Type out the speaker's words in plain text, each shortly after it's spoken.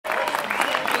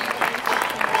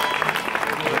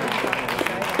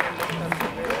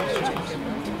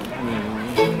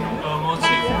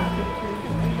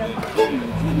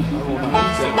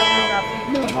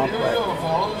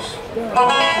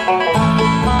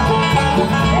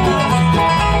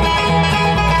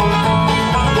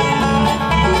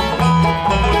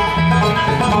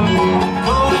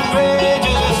Golden gray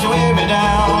just to weigh me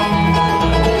down.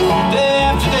 Day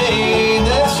after day in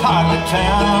this heartland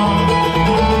town.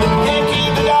 Can't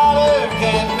keep a dollar,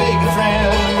 can't make a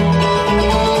friend.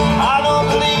 I don't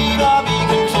believe I'll be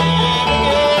content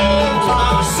again till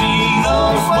I see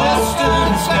those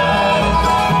western skies.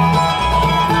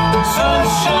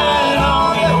 Sunshine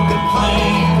on the open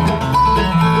plain.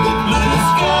 Blue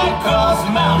sky across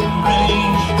the mountain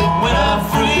range. When I'm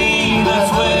free,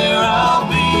 that's where I'll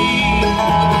be.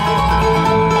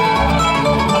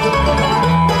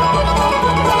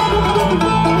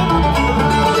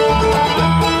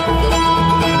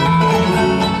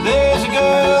 There's a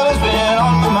girl that's been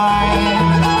on my mind.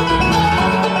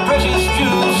 Precious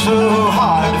jewels so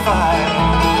hard to find.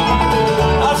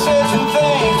 I said some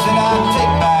things that I'd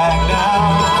take back now.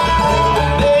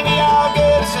 Maybe I'll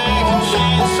get a second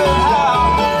chance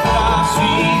somehow. I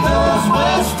see those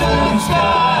western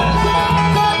skies.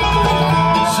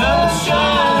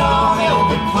 Sunshine on the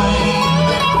open plain.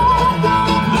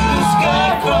 Blue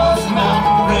sky across the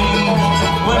mountain range.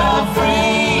 When I'm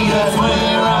free, that's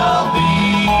where I'll be.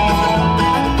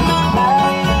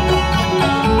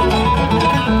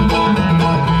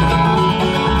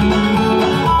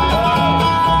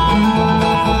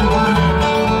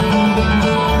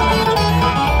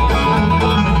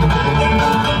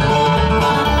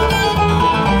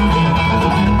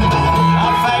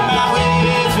 I'll fight my way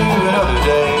to another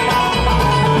day.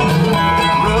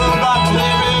 Roadblocks in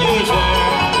every turn.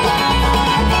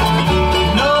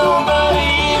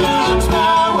 Nobody looks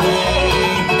my way.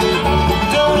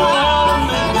 Don't know how to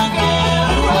make a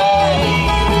getaway.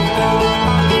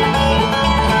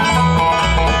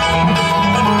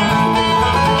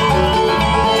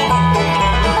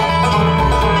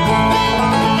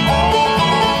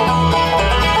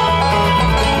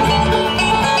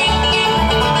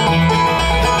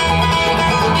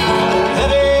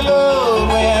 Heavy load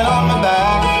went on my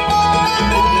back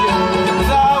as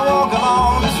I walk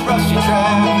along this rusty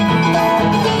track.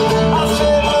 I'll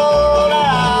set load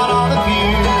out on the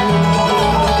pier.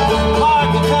 Mark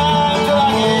the time till I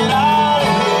get out of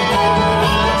here.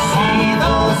 See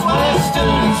those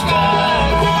western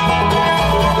skies.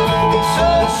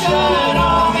 Sunshine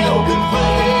on the open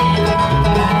plain.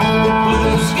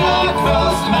 Blue sky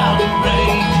across the mountain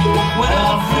range. When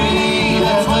I'm free,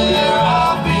 that's where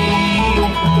I'll be.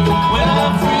 When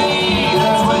I'm free,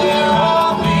 that's where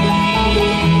I'll be.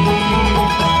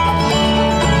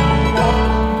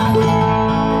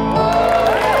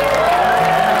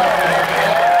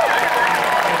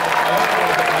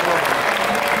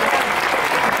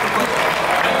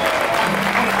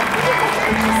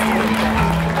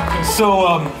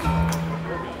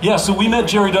 So we met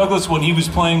Jerry Douglas when he was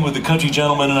playing with the Country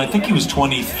Gentlemen, and I think he was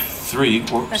 23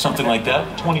 or something like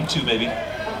that. 22 maybe.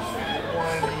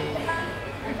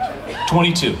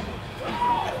 22.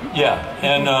 Yeah,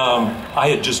 and I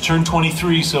had just turned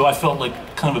 23, so I felt like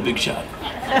kind of a big shot.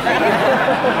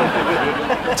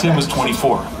 Tim was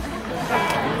 24.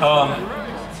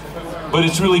 But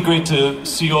it's really great to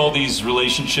see all these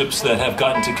relationships that have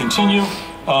gotten to continue.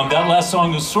 That last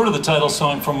song is sort of the title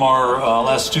song from our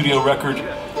last studio record.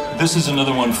 This is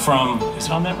another one from, is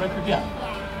it on that record? Yeah.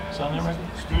 Is it on that record?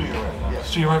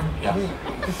 Studio record? Yeah.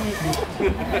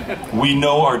 We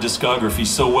know our discography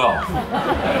so well.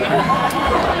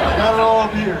 Not all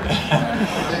of you.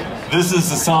 This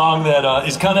is a song that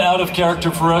is kind of out of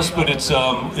character for us, but it's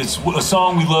a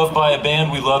song we love by a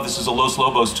band we love. This is a Los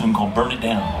Lobos tune called Burn It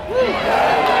Down.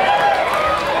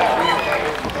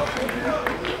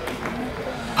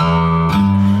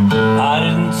 I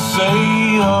didn't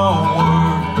say a word.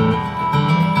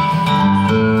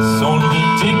 It's only the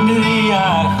dignity I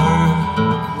heard.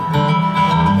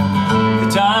 The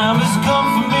time has come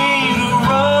for me to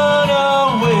run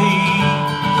away.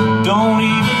 Don't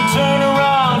even turn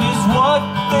around is what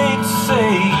they'd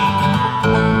say.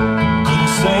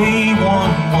 Couldn't say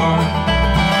one word.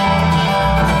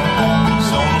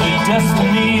 It's only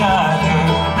destiny I heard.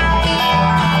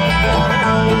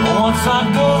 Once I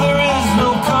go, there is no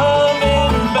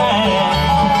coming back.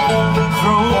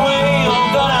 Throw away all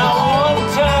that I one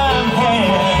time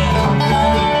had.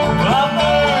 Well, I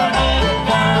burn it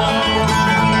down.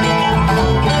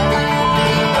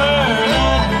 Burn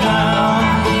it down.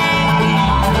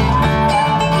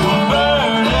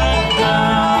 Burn it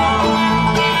down.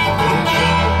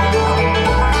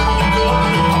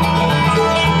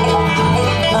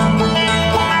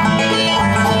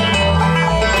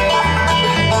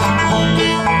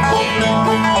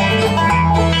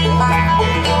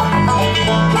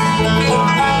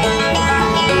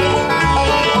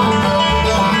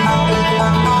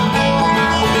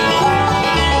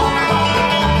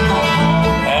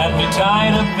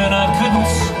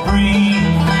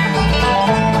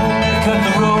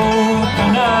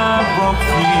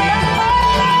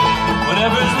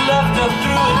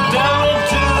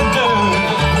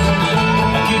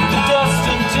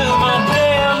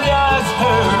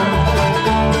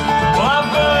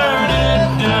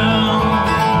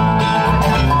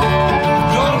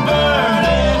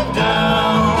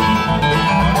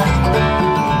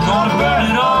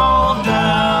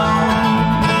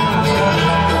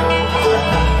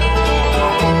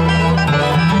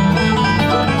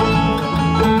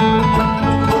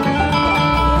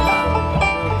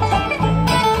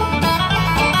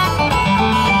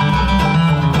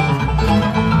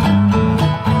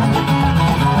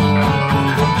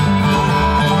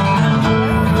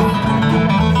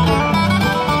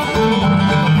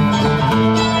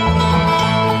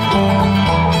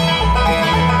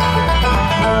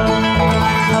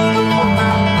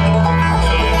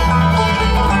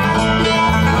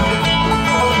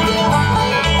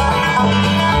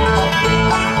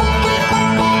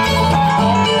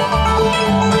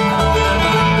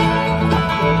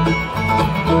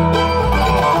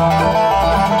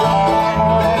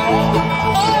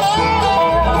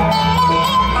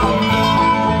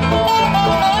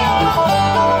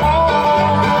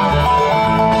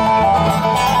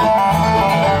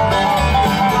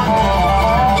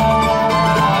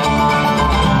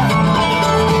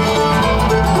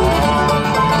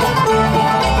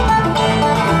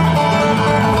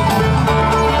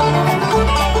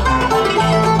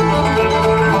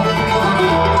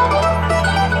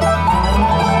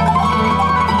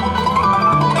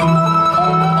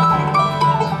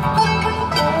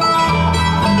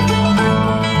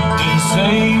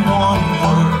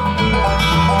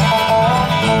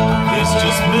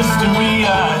 mystery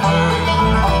I heard.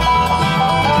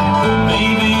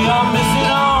 Maybe I'll miss it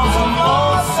on some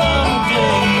lonesome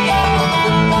day.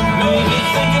 Maybe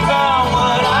think about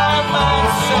what I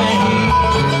might say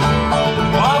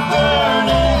while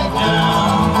burning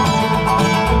down.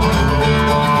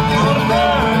 Gonna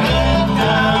burn it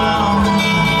down.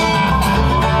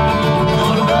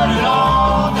 Gonna burn it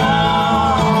all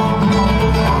down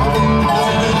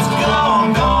till it's gone,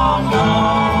 gone, gone.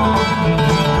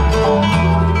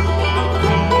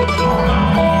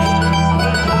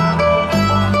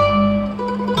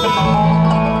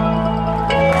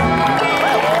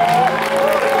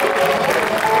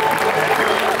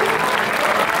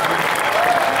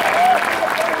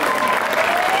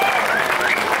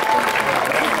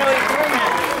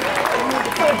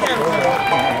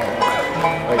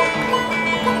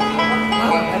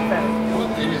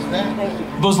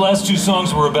 Those last two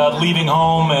songs were about leaving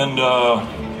home and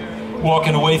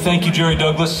walking away. Thank you, Jerry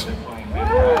Douglas. He'll be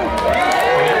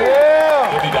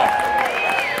back.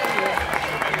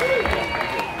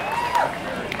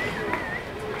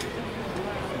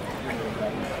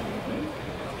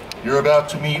 You're about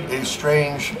to meet a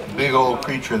strange, big old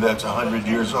creature that's 100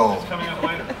 years old. Coming up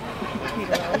later.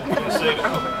 Save it.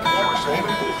 We're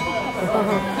saving it.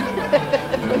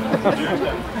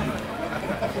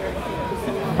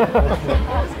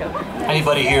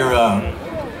 Anybody here,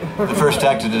 the first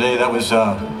act of today, that was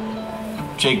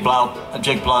Jake Blount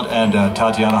and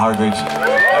Tatiana Hargreaves.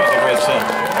 That was a great set.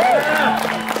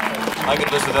 I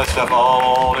could listen to that stuff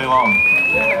all day long.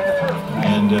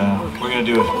 And we're going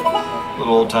to do a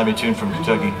little old-timey tune from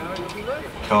Kentucky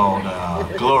called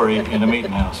Glory in a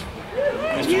Meeting House.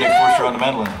 Mr. Nick Forster on the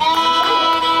mandolin.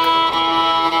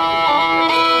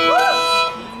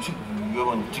 Good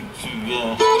one, two,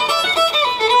 yeah.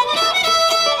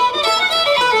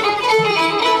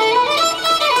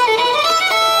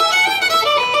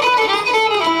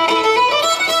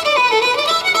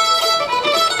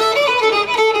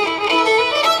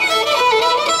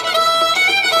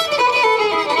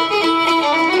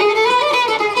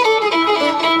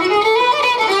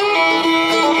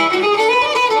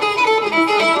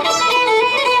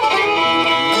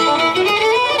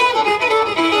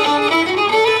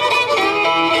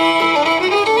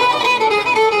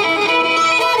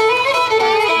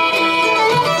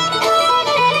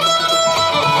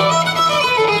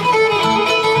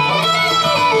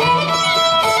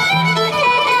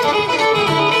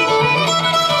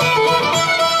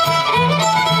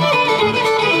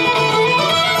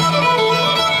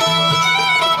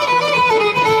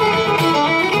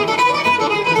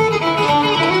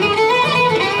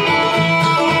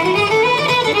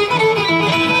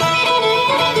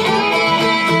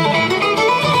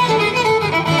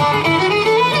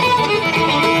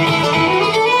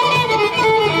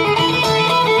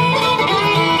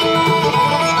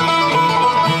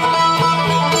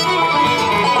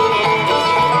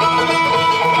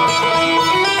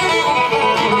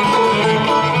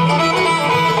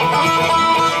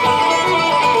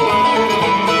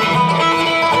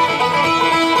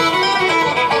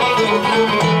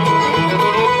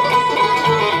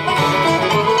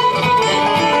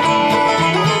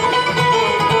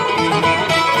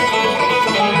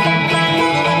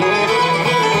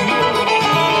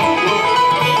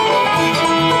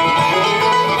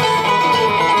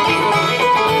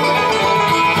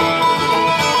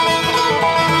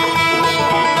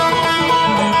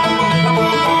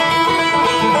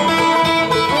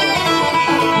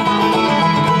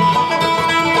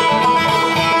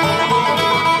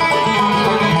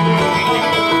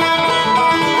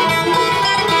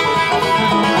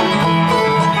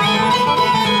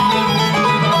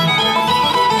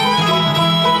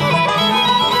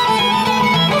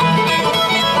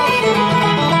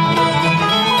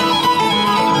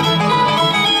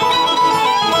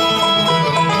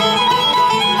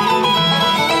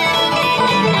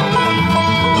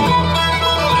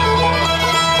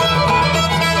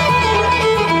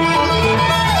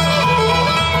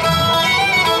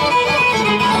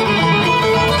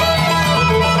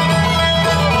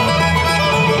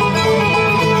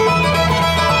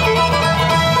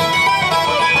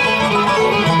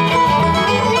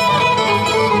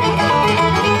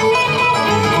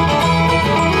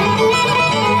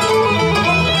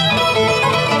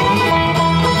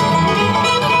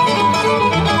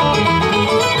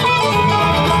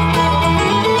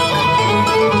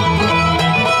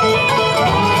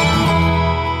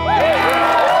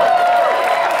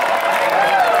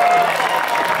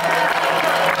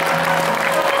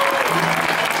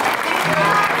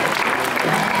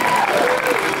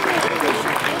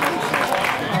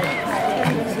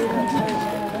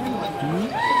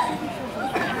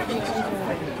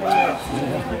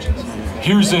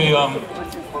 Here's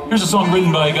a song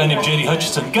written by a guy named J.D.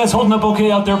 Hutchison. You guys holding up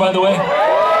okay out there, by the way?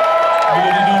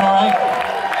 Everybody doing all right?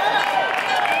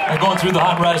 I'm going through the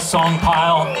Hot Raz song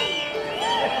pile,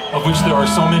 of which there are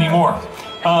so many more.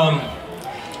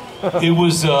 It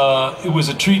was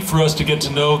a treat for us to get to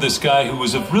know this guy who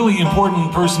was a really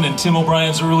important person in Tim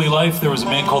O'Brien's early life. There was a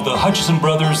man called the Hutchison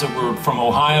brothers that were from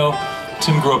Ohio.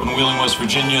 Tim grew up in Wheeling, West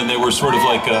Virginia, and they were sort of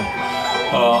like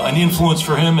an influence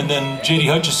for him. And then J.D.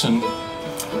 Hutchison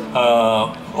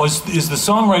is the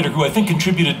songwriter who I think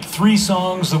contributed 3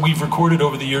 songs that we've recorded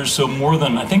over the years, so more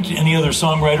than I think any other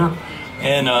songwriter.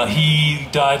 And he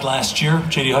died last year,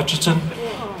 J.D. Hutchison,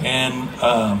 and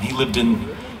he lived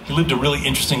a really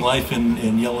interesting life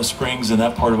in Yellow Springs in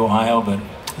that part of Ohio. But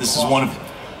this is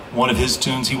one of his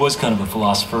tunes. He was kind of a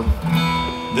philosopher.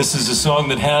 This is a song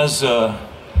that has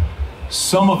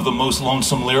some of the most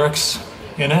lonesome lyrics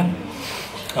in it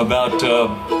about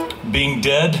being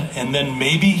dead and then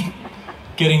maybe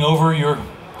getting over your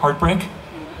heartbreak.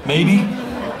 Maybe.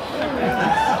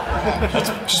 That's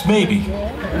just maybe.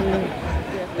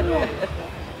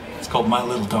 It's called My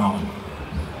Little Darlin'.